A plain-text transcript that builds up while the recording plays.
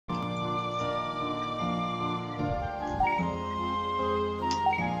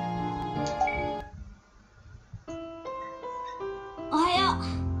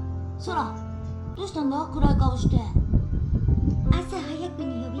ソラ、どうしたんだ暗い顔して。朝早く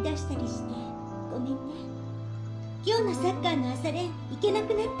に呼び出したりしてごめんね。今日のサッカーの朝練行けな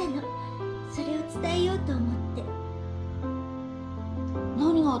くなったの。それを伝えようと思って。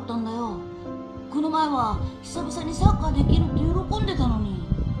何があったんだよ。この前は久々にサッカーできるって喜んでたのに。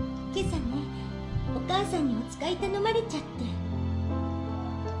今朝ね、お母さんにお使い頼まれちゃって。やっ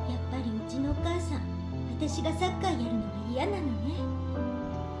ぱりうちのお母さん、私がサッカーやるのが嫌なのね。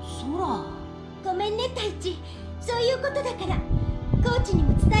ソラ、ごめんねタイチ、そういうことだからコーチに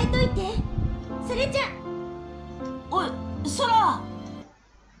も伝えといて。それじゃ。おいソラ、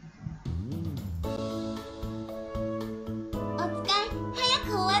お使い早く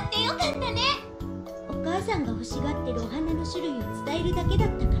終わってよかったね。お母さんが欲しがってるお花の種類を伝えるだけだっ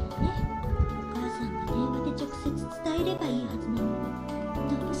たからね。お母さんが電話で直接伝えればいいはずなのに、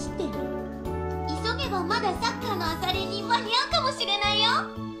どうして。急げばまだサッカーの朝練に間に合うかもしれないよ。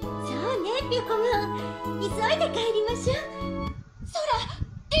そうね、ピョコモン、急いで帰りましょう。ソラ、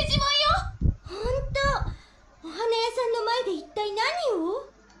デジモンよ。ほんと、お花屋さんの前で一体何を。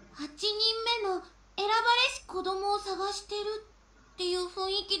8人目の選ばれし子供を探してるっていう雰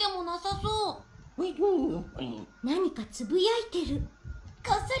囲気でもなさそう。何かつぶやいてる。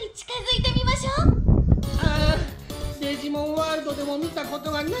こっそり近づいてみましょう。ああ、デジモンワールドでも見たこ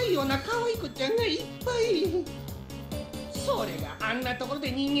とがないような可愛い子ちゃんがいっぱい。それがあんなところ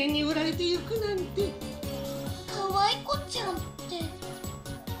で人間に売られていくなんて。可愛い子ちゃんって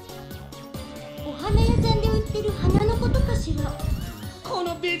お花屋さんで売ってる花のことかしら。こ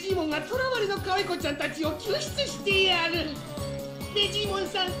のベジモンが囚われの可愛い子ちゃんたちを救出してやる。ベジモン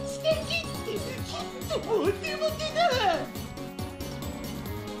さん素敵って、きっとモテモテだ。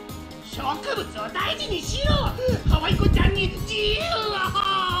植物を大事にしろ。可愛い子ちゃんに自由を。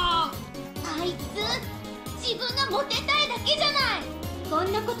あいつ自分がモテたいだけじゃない。こ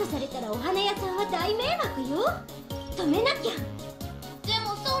んなことされたらお花屋さんは大迷惑よ。止めなきゃ。で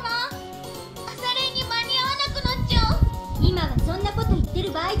もソラ、朝練に間に合わなくなっちゃう。今はそんなこと言って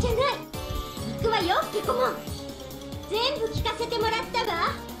る場合じゃない。行くわよピコモン。全部聞かせてもらった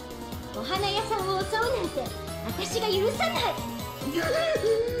わ。お花屋さんを襲うなんて私が許さない。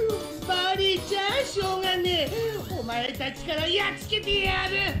バリーちゃん、しょうがねえ。お前たちからやっつけてや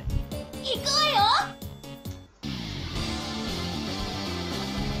る。行くわよ。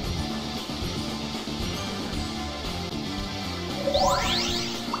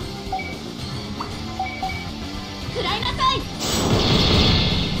食らいなさい。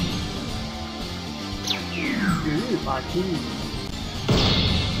バキン。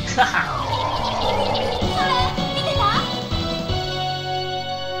それ見てた？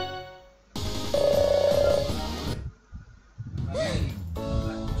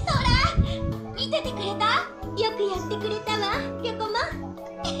ソラ、見ててくれた？よくやってくれたわ、ピョコモン。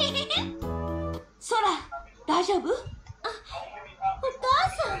ソラ、大丈夫？お母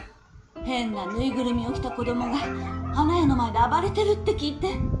さん。変なぬいぐるみを着た子供が花屋の前で暴れてるって聞い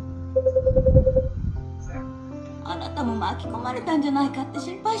て、あなたも巻き込まれたんじゃないかって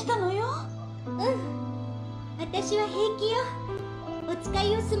心配したのよ。うん、私は平気よ。お使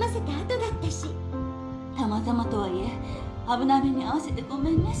いを済ませた後だったし。たまたまとはいえ危ない目に遭わせてご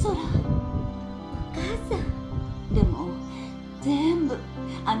めんねソラ。お母さん。でも全部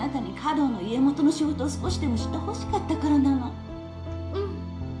あなたに華道の家元の仕事を少しでもしてほしかったからなの。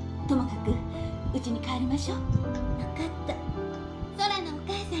ともかくうちに帰りましょう。分かった。ソラのお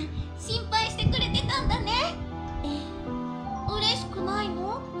母さん心配してくれてたんだね。嬉しくない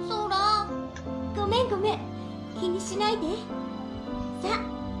のソラ。ごめんごめん、気にしないで。さあ、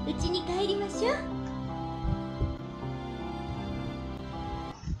うちに帰りましょう。